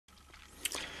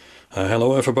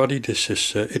Hello everybody, this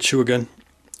is Itsu again.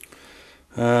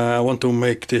 I want to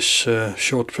make this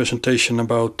short presentation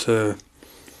about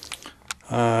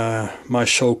my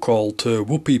so-called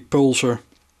Whoopee pulser.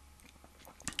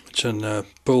 It's a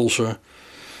pulser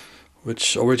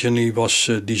which originally was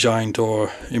designed or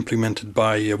implemented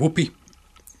by Whoopee,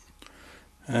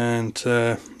 and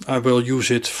I will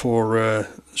use it for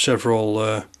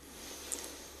several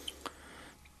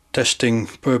testing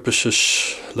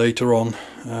purposes later on.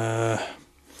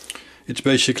 It's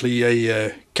basically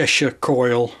a cashier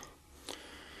coil.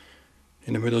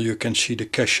 In the middle you can see the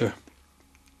cashier,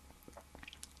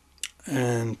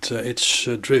 and it's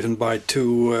driven by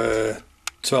two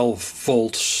 12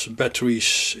 volts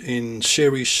batteries in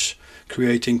series,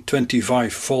 creating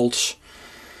 25 volts.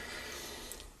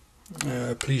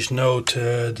 Please note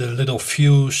the little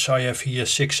fuse. I have here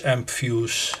 6 amp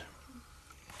fuse,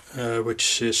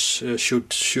 which is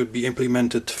should be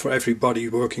implemented for everybody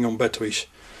working on batteries,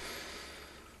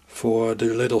 for the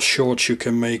little shorts you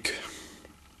can make.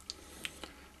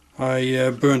 I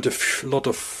burned a lot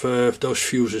of those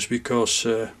fuses because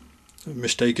a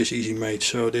mistake is easy made,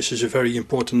 so this is a very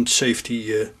important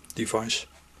safety device.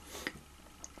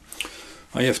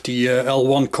 I have the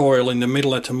L1 coil in the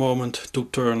middle at the moment, 2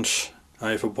 turns.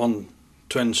 I have a 1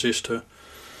 transistor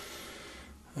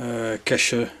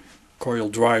cashier coil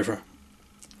driver.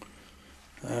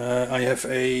 I have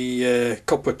a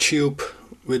copper tube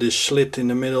with a slit in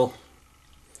the middle,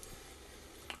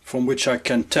 from which I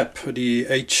can tap the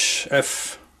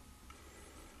HF,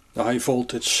 the high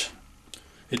voltage.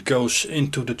 It goes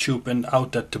into the tube and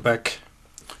out at the back,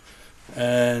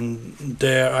 and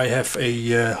there I have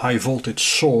a high voltage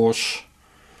source.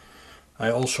 I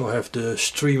also have the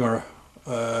streamer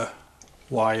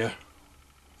wire.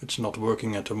 It's not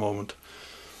working at the moment.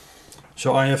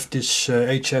 So I have this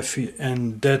HF,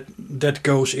 and that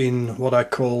goes in what I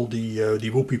call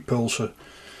the Whoopee pulser.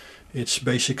 It's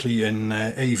basically an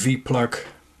AV plug,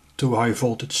 2 high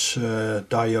voltage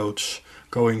diodes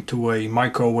going to a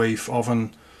microwave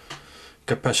oven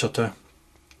capacitor,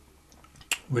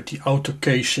 with the outer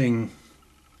casing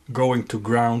going to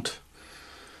ground,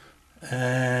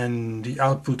 and the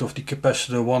output of the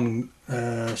capacitor, one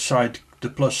side, the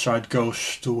plus side,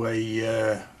 goes to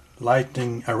a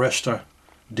lightning arrestor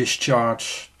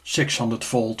discharge 600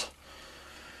 volt,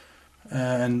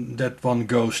 and that one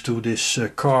goes to this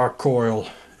car coil,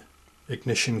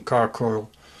 ignition car coil,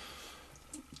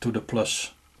 to the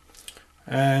plus.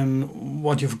 And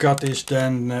what you've got is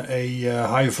then a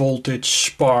high voltage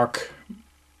spark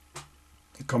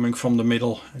coming from the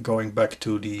middle, going back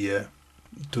to the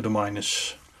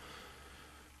minus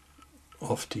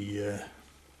of the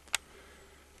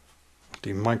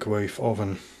microwave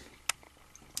oven.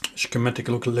 Schematic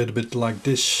look a little bit like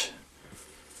this.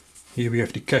 Here we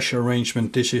have the cashier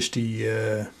arrangement. This is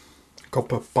the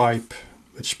copper pipe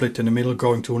with split in the middle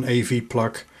going to an AV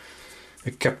plug,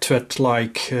 a cap thread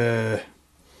like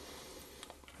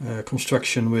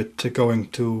construction with going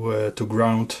to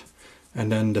ground,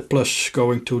 and then the plus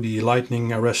going to the lightning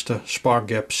arrestor spark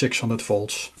gap 600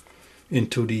 volts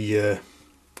into the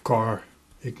car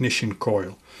ignition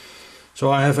coil. So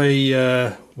I have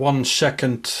a 1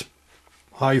 second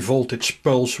high voltage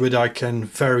pulse which I can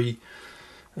vary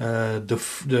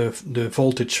the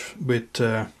voltage with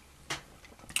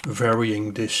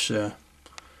varying this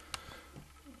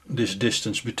this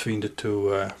distance between the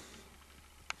two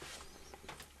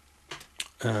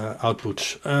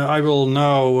outputs. I will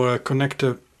now connect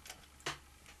the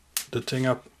thing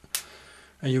up,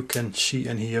 and you can see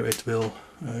and hear it will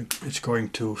it's going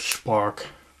to spark.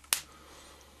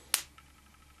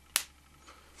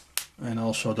 And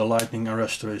also the lightning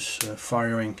arrestor is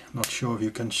firing. Not sure if you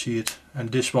can see it.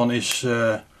 And this one is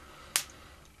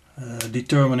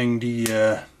determining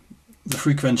the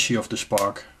frequency of the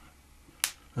spark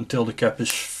until the cap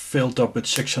is filled up with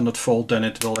 600 volt. Then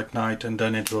it will ignite, and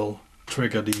then it will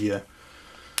trigger the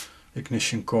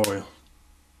ignition coil.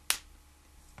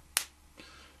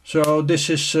 So this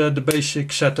is the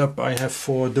basic setup I have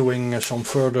for doing some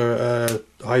further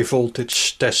high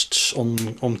voltage tests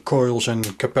on coils and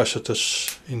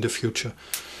capacitors in the future.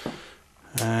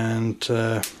 And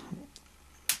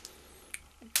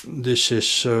this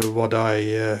is what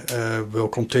I will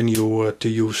continue to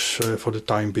use for the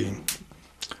time being.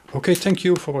 Okay, thank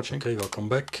you for watching. Okay, welcome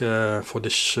back. For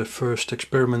this first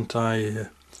experiment I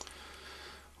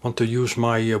want to use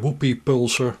my Whoopee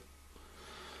pulser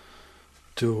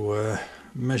to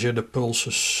measure the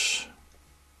pulses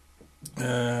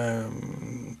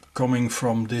coming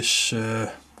from this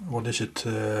what is it,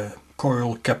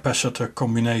 coil capacitor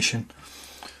combination.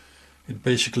 It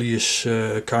basically is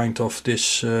kind of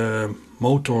this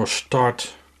motor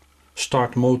start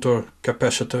motor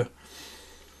capacitor.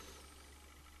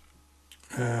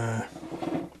 The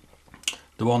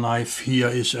one I have here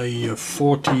is a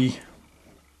 40,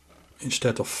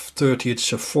 instead of 30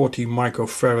 it's a 40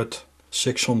 microfarad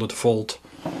 600 volt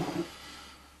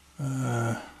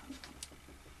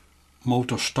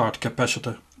motor start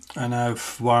capacitor, and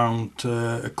I've wound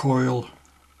a coil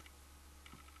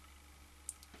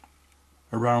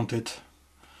around it.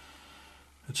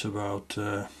 It's about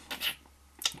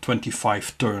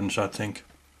 25 turns, I think.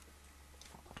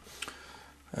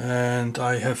 And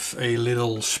I have a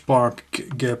little spark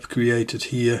gap created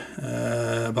here,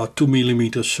 about 2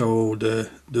 millimeters, so the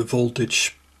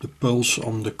voltage, the pulse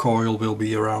on the coil will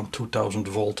be around 2000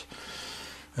 volt.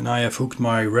 And I have hooked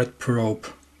my red probe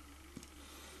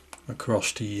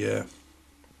across the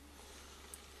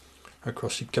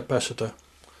capacitor,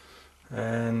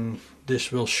 and this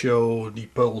will show the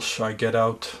pulse I get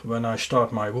out when I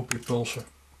start my whoopee pulser.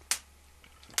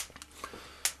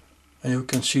 And you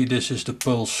can see this is the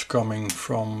pulse coming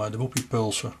from the whoopee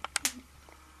pulser.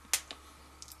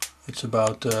 It's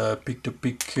about peak to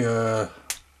peak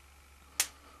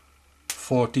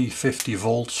 40-50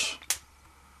 volts,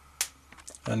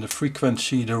 and the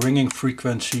frequency, the ringing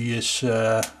frequency, is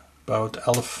about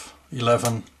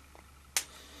 11,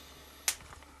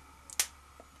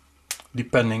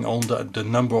 depending on the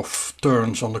number of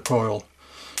turns on the coil.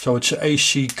 So it's an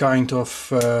AC kind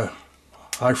of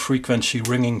high frequency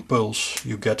ringing pulse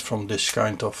you get from this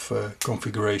kind of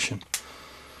configuration.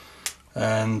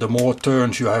 And the more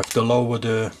turns you have, the lower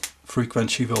the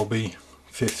frequency will be,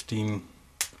 14-15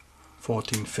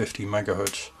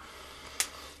 megahertz.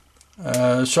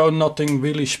 So nothing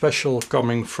really special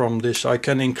coming from this. I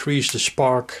can increase the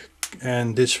spark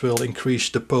and this will increase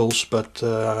the pulse, but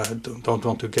I don't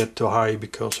want to get too high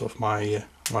because of my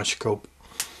my scope.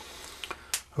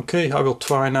 Okay, I will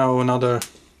try now another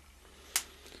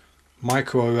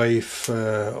microwave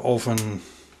oven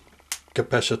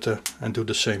capacitor and do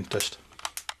the same test.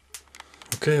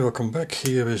 Okay, welcome back.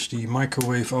 Here is the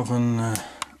microwave oven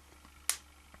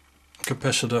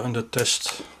capacitor under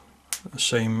test.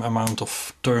 Same amount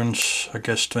of turns, I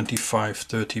guess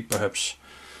 25-30 perhaps.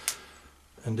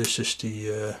 And this is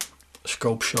the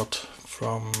scope shot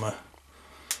from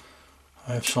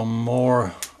I have some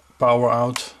more power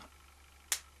out,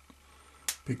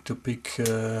 peak to peak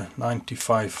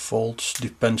 95 volts,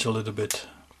 depends a little bit,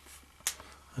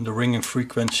 and the ringing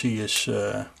frequency is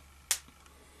a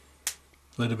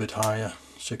little bit higher,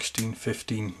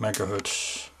 16-15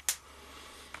 megahertz.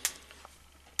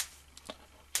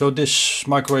 So this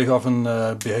microwave oven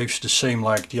behaves the same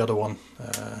like the other one.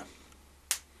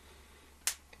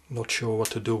 Not sure what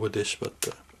to do with this, but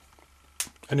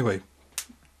anyway,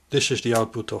 this is the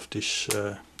output of this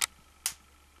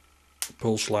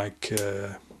pulse-like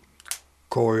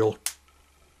coil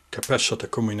capacitor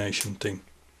combination thing.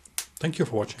 Thank you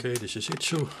for watching. Okay, this is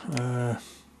Itsu.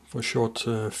 For a short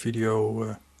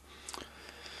video,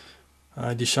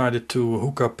 I decided to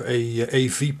hook up a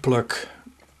AV plug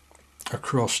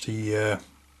across the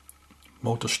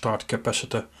motor start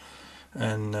capacitor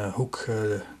and hook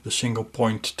the single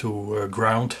point to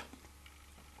ground,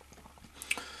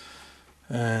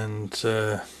 and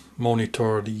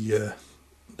monitor the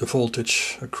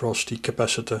voltage across the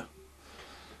capacitor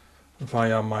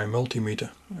via my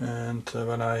multimeter. And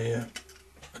when I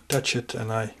attach it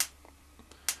and I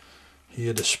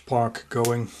hear the spark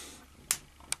going,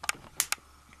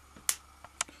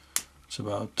 it's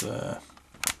about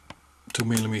 2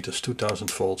 millimeters,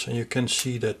 2000 volts, and you can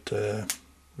see that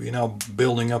we're now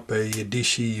building up a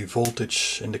DC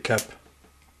voltage in the cap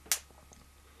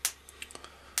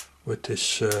with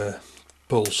this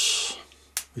pulse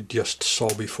we just saw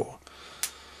before.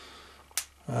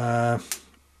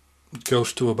 It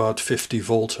goes to about 50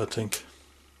 volts, I think.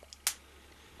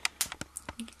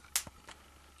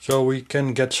 So we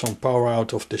can get some power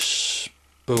out of this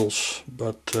pulse,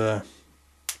 but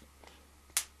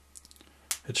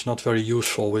it's not very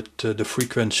useful with the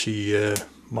frequency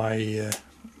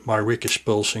my rig is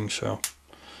pulsing. So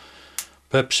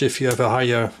perhaps if you have a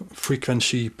higher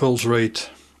frequency pulse rate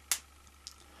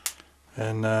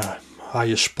and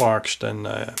higher sparks, then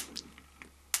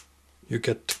you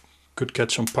could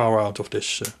get some power out of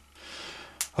this.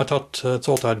 I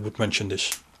thought I would mention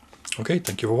this. Okay,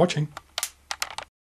 thank you for watching.